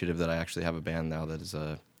 I'm appreciative that I actually have a band now that is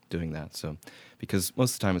doing that. So, because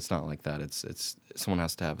most of the time it's not like that. It's someone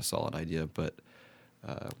has to have a solid idea, but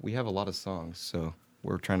we have a lot of songs, so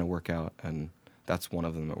we're trying to work out, and that's one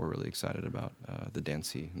of them that we're really excited about, the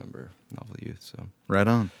Dancy number, Novel Youth. So Right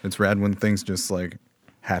on. It's rad when things just like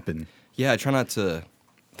happen. yeah, I try not to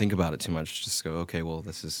think about it too much. Just go, okay, well,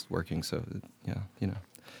 this is working. So yeah,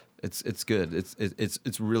 it's good.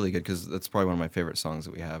 It's really good because that's probably one of my favorite songs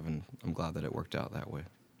that we have, and I'm glad that it worked out that way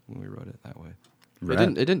when we wrote it that way.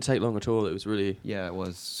 it didn't take long at all. It was really Yeah, it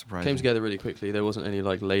was surprising. came together really quickly. There wasn't any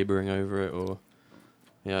like laboring over it, or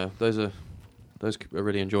those are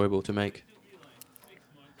really enjoyable to make.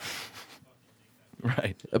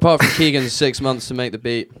 Right. Apart from Keegan's 6 months to make the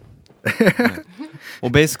beat. Yeah.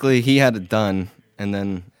 Well, basically, he had it done, and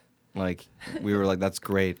then, like, we were like, that's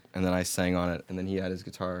great, and then I sang on it, and then he had his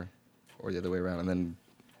guitar, or the other way around, and then,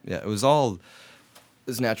 yeah, it was all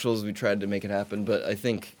as natural as we tried to make it happen, but I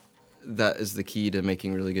think that is the key to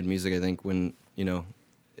making really good music. I think when,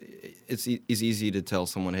 it's easy to tell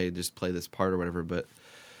someone, hey, just play this part or whatever, but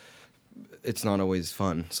it's not always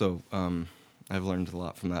fun. So I've learned a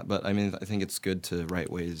lot from that. But I mean, I think it's good to write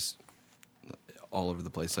ways all over the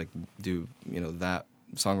place, like do that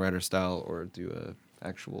songwriter style, or do a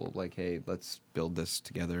actual like, hey, let's build this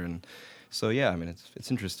together. And so yeah, I mean,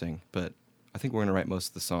 it's interesting. But I think we're gonna write most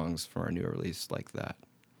of the songs for our new release like that.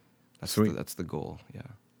 Sweet. That's the goal. Yeah.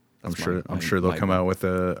 I'm That's sure they'll my come goal. out with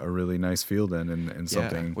a really nice feel then and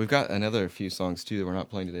something. Yeah, we've got another few songs too that we're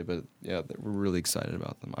not playing today, but yeah, we're really excited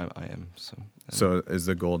about them. I am. So is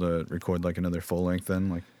the goal to record like another full length then?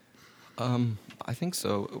 Like, I think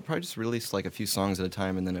so. We'll probably just release like a few songs at a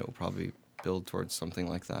time, and then it will probably build towards something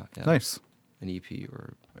like that. Yeah. Nice. An EP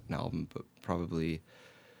or an album, but probably,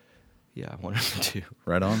 yeah, one or the two.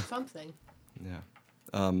 Right on. Something.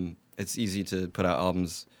 Yeah. It's easy to put out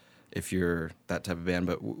albums if you're that type of band,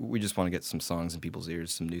 but we just want to get some songs in people's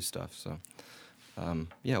ears, some new stuff. So,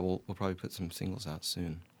 yeah, we'll probably put some singles out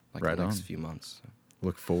soon, like Right the next on. few months. So.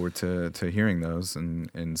 Look forward to hearing those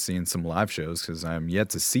and seeing some live shows because I'm yet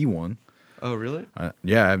to see one. Oh, really?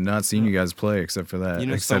 Yeah, I have not seen you guys play except for that. You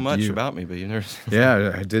know so except much you. about me, but you never.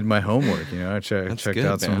 Yeah, I did my homework. I checked good,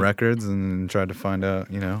 out some man. records and tried to find out,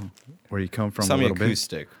 where you come from Some a little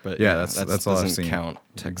acoustic, but Yeah, yeah, that's all I've doesn't seen. count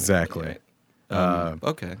technically, Exactly. right?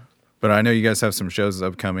 Okay. bit. But I know you guys have some shows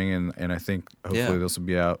upcoming, and I think hopefully Yeah. this will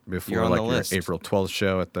be out before You're on like the your list. April 12th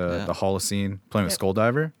show at the Yeah. Holocene, playing with Yep.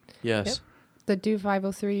 Skulldiver. Yes. The Do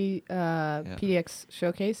 503 PDX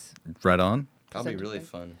showcase. Right on. That'll be Presented really by-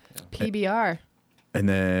 fun. Yeah. PBR. And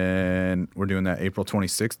then we're doing that April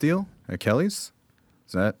 26th deal at Kelly's.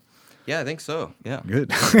 Is that? Yeah, I think so. Yeah.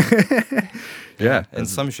 Good. Yeah. In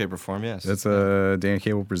some shape or form, yes. That's a Dan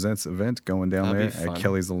Cable Presents event going down That'd there be at fun.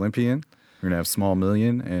 Kelly's Olympian. We're gonna have Small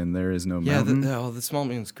Million, and There Is No Mountain. The Small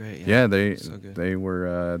Million's great. Yeah, they So good. they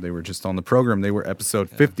were just on the program. They were episode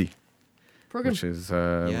 50, Program. which is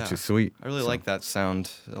Yeah. sweet. I really So, like that sound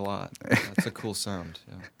a lot. That's a cool sound.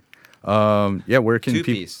 Yeah. Yeah, where can people?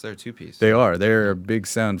 Two-piece. They're a two-piece. They are. They're a big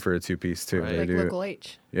sound for a two-piece too. Right. They Like do. Local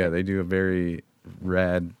H. Yeah, they do a very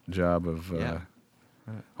rad job of Yeah.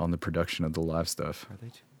 on the production of the live stuff. Are they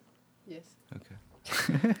two? Yes. Okay.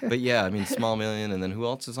 But yeah, I mean, Small Million, and then who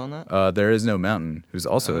else is on that? There Is No Mountain, who's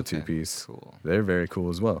also a Okay, two-piece. cool. They're very cool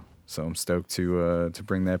as well. So I'm stoked to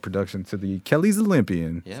bring that production to the Kelly's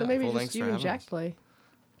Olympian. Yeah. So maybe cool, just thanks you for and having Jack us. play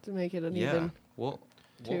to make it an Yeah. even. We'll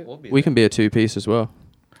be We there. can be a two-piece as well.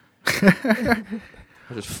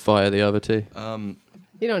 I'll just fire the other two.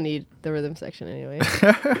 You don't need the rhythm section anyway.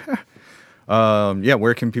 Yeah,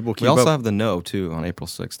 where can people keep We also up? have the No too on April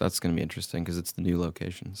 6th. That's going to be interesting because it's the new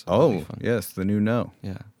location. So that'll be Oh, fun. yes, the new No.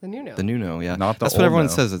 Yeah. The new note. The new No, yeah. Not the That's what old everyone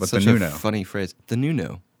No, says. It's but such the a new No. funny phrase. The new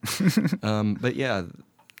No. But yeah,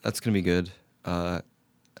 that's going to be good. And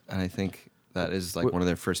I think that is like one of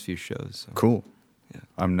their first few shows. So. Cool. Yeah.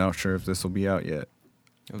 I'm not sure if this will be out yet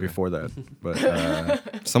Okay. before that, but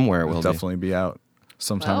Somewhere it it'll will definitely be out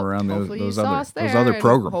sometime Well, around hopefully you those saw other us there, those other and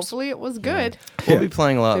programs. Hopefully it was good. be. We'll Yeah. be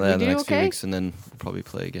playing a lot of Did we that in the do next few okay? weeks, and then we'll probably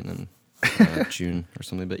play again in June or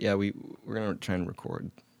something. But yeah, we're going to try and record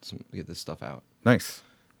get this stuff out. Nice.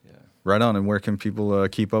 Yeah. Right on. And where can people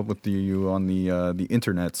keep up with you on the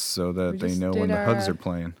internets so that We they just know did when the our, hugs are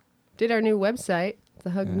playing? Did our new website,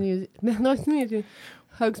 the Hug Music,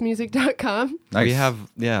 hugsmusic.com. Nice. We have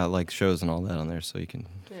like shows and all that on there, so you can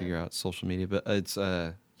Yeah. figure out social media. But it's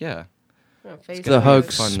yeah. Oh, It's Facebook. gonna be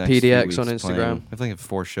Hugs fun next few PDX weeks on playing. Instagram. I think I have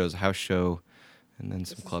 4 shows, a house show, and then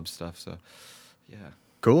some club stuff. So yeah.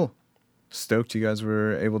 Cool. Stoked you guys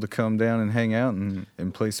were able to come down and hang out and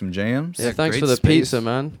play some jams. Yeah, Yeah, thanks great for the space. pizza,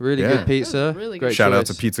 man. Really Yeah. good pizza. That was really good. Great Shout out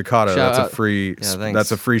choice. to Pizzicato. Shout That's out. a free. Yeah, thanks.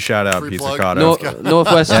 That's a free shout out, Free plug. Pizzicato. Nor-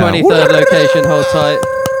 Northwest Yeah. 23rd location. Hold tight.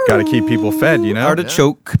 Got to keep people fed, you know.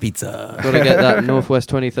 Artichoke pizza. Got to get that Northwest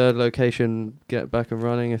 23rd location get back and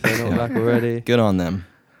running if they're not back already. Good on them.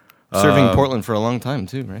 Serving Um, Portland for a long time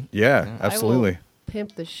too, right? Yeah, Yeah. absolutely.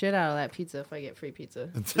 Pimp the shit out of that pizza if I get free pizza.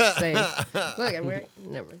 Just saying. Look, I'm wearing.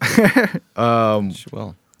 Never.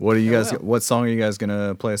 Well, What are you guys? will. What song are you guys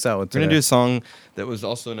gonna play us out with? we're gonna today? do a song that was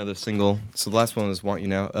also another single. So the last one is "Want You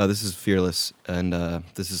Now." This is "Fearless," and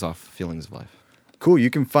this is off "Feelings of Life." Cool. You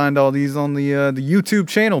can find all these on the YouTube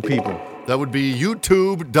channel, people. That would be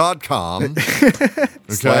youtube.com. Okay,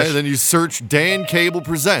 Slash- then you search Dan Cable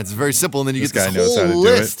Presents. It's very simple, and then you This get guy this knows how to whole do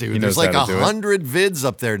it. list, He dude. knows There's like how to do it. 100 vids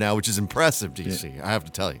up there now, which is impressive, DC. I have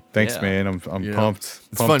to tell you. Thanks, Yeah. man. I'm You know, pumped.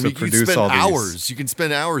 It's pumped fun. to You can produce spend all these. hours. You can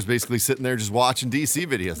spend hours basically sitting there just watching DC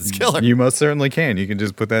videos. It's killer. You most certainly can. You can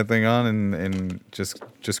just put that thing on and just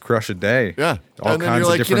crush a day. Yeah. All and then kinds you're of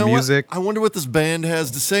like, different you know music. What? I wonder what this band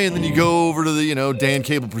has to say. And then you go over to the,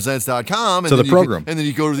 DanCablePresents.com. And To the then program. and then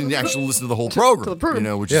you go to the actual listen to the whole program. the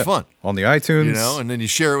program. Which Yeah. is fun. On the iTunes. And then you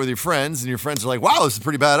share it with your friends, and your friends are like, wow, this is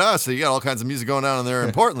pretty badass. So you got all kinds of music going on in there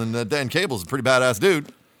in Portland. Dan Cable's a pretty badass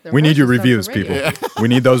dude. Their We need your voices reviews, on the radio. people. We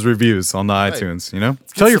need those reviews on the iTunes.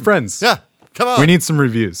 Tell your friends. Yeah. Come on. We need some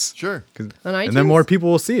reviews. Sure. 'Cause- On and then iTunes? more people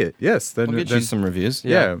will see it. Yes. Then, We'll get then you some reviews.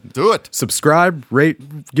 yeah. Do it. Subscribe,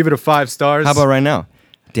 rate, give it a 5 stars. How about right now?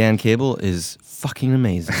 Dan Cable is fucking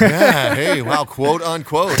amazing. Yeah. Hey, wow. Quote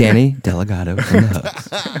unquote. Danny Delgado from the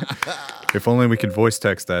Hugs. If only we could voice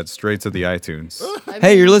text that straight to the iTunes.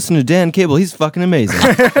 Hey, you're listening to Dan Cable. He's fucking amazing.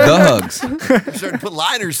 The Hugs. We're starting to put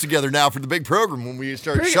liners together now for the big program when we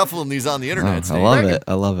start shuffling these on the internet. I Steve. love it.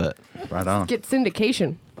 I love it. Right on. Get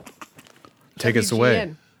syndication. Take us away.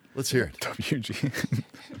 WGN. Let's hear it. WG. Is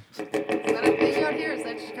that a thing out here? Or is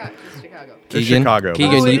that Chicago? Just Chicago. It's Keegan? Chicago.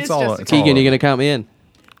 Keegan, It's you- It is all- just it's Keegan, all you over. gonna count me in?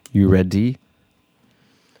 You ready?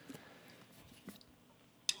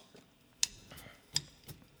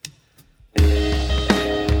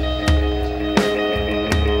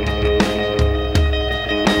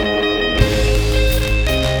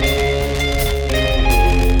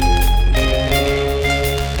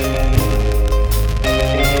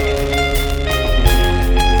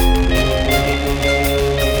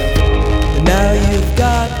 Now you've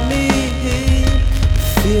got me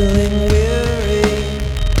feeling weary.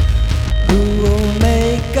 Who will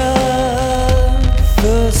make a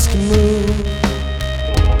first move?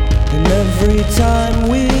 And every time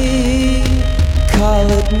we call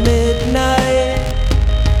it midnight,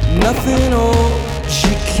 nothing old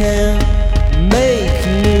she can't make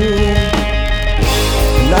new.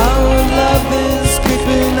 Now love is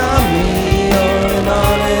creeping on me. You're an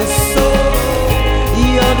honest soul.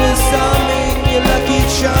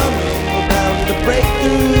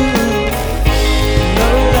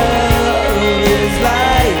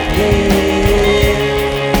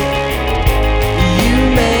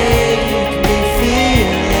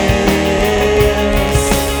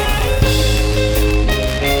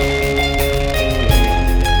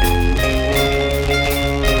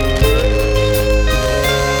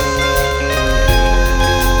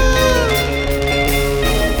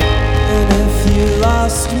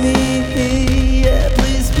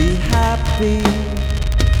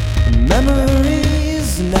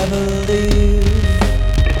 memories never leave.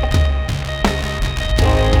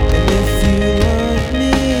 And if you want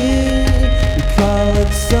me, we call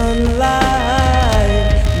it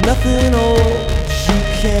sunlight. Nothing old you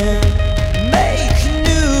can make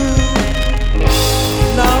new.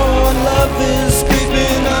 Now our love is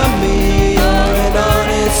creeping on me. You're an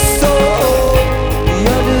honest soul.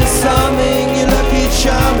 You're disarming, you're lucky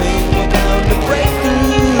charming. We're bound to break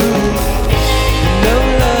through. No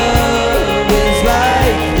love is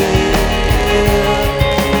like this.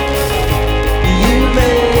 You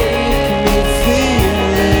make me feel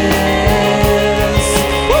this.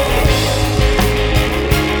 Woo!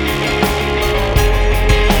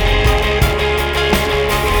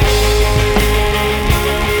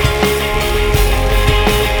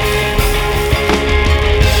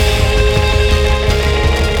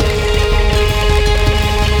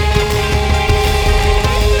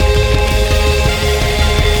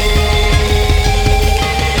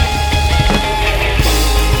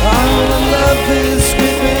 Our love is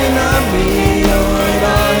creeping on me. You're an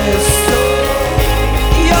honest soul.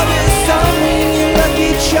 You're disarming, you're lucky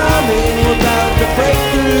charming. We're about to break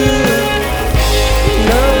through.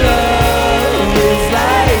 No love is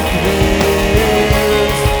like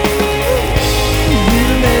this. You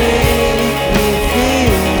make me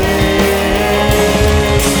feel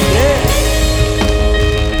this. Yeah.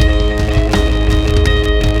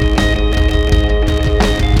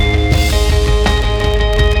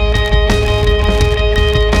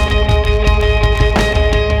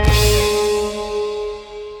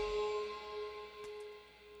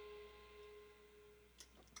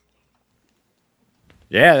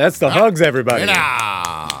 Yeah, that's the Hugs, everybody.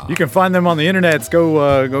 Yeah. You can find them on the internet.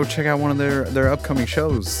 Go check out one of their upcoming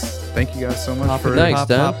shows. Thank you guys so much for Thanks,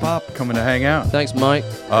 Dan. coming to hang out. Thanks, Mike.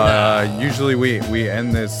 Usually we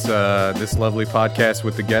end this lovely podcast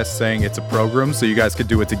with the guests saying it's a program, so you guys could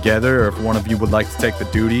do it together. Or if one of you would like to take the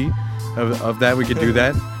duty of that, we could do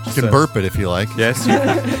that. You can burp it if you like. Yes,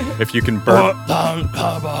 if you can burp.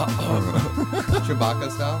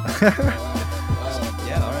 Chewbacca style?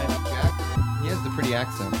 Yeah, all right. Jack, he has the pretty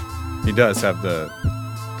accent. He does have the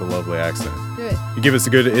lovely accent. Do it. You give us a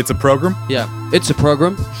good. It's a program. Yeah, it's a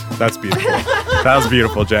program. That's beautiful. That was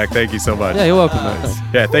beautiful, Jack. Thank you so much. Yeah, you're welcome, man.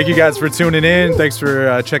 Yeah, thank you guys for tuning in. Thanks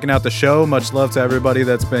for checking out the show. Much love to everybody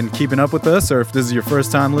that's been keeping up with us. Or if this is your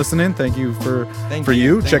first time listening, thank you for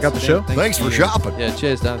you. Check out the show. Thanks for shopping. Yeah,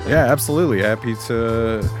 cheers, Dan. Yeah, absolutely. Happy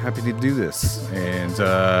to do this. And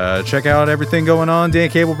check out everything going on.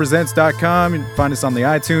 DanCablePresents.com. You can find us on the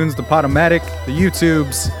iTunes, the Podomatic, the YouTubes.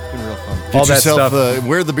 It's been real fun. All Get that yourself, stuff.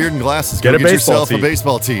 wear the beard and glasses. Get Go a baseball yourself tee. a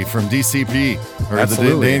baseball tee from DCP or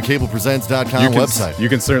Absolutely. the DanCablePresents.com website. You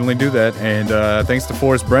can certainly do that. And thanks to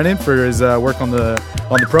Forrest Brennan for his work on the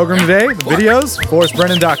program today, the videos.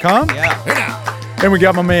 ForrestBrennan.com. Yeah. And we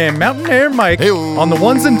got my man Mountain Air Mike Hey-o. on the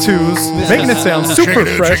ones and twos, making it sound super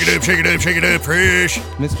fresh. Shake it up, fresh.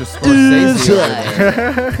 Mr. Scorsese over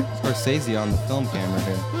there. Scorsese on the film camera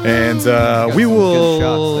here. And got we some good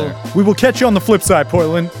shots will there. catch you on the flip side,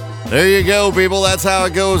 Portland. There you go, people. That's how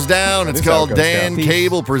it goes down. It's is how it called goes Dan down.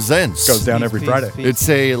 Cable Presents. Goes down every Peace, Friday. peace. It's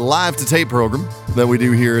a live-to-tape program that we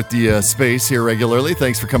do here at the space here regularly.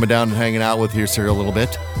 Thanks for coming down and hanging out with us here a little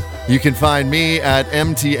bit. You can find me at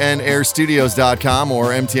mtnairstudios.com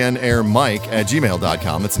or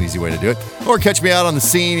mtnairmike@gmail.com. That's an easy way to do it. Or catch me out on the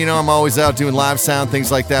scene. You know, I'm always out doing live sound,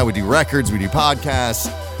 things like that. We do records, we do podcasts,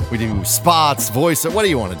 we do spots, voice. What do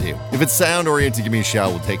you want to do? If it's sound-oriented, give me a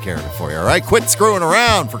shout. We'll take care of it for you, all right? Quit screwing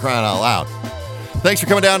around, for crying out loud. Thanks for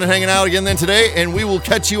coming down and hanging out again then today, and we will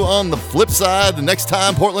catch you on the flip side the next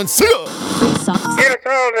time, Portland. See ya!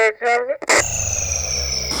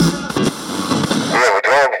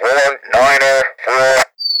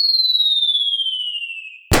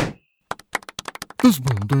 This is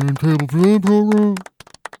Dan Cable program.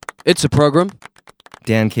 It's a program.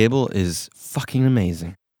 Dan Cable is fucking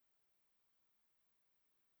amazing.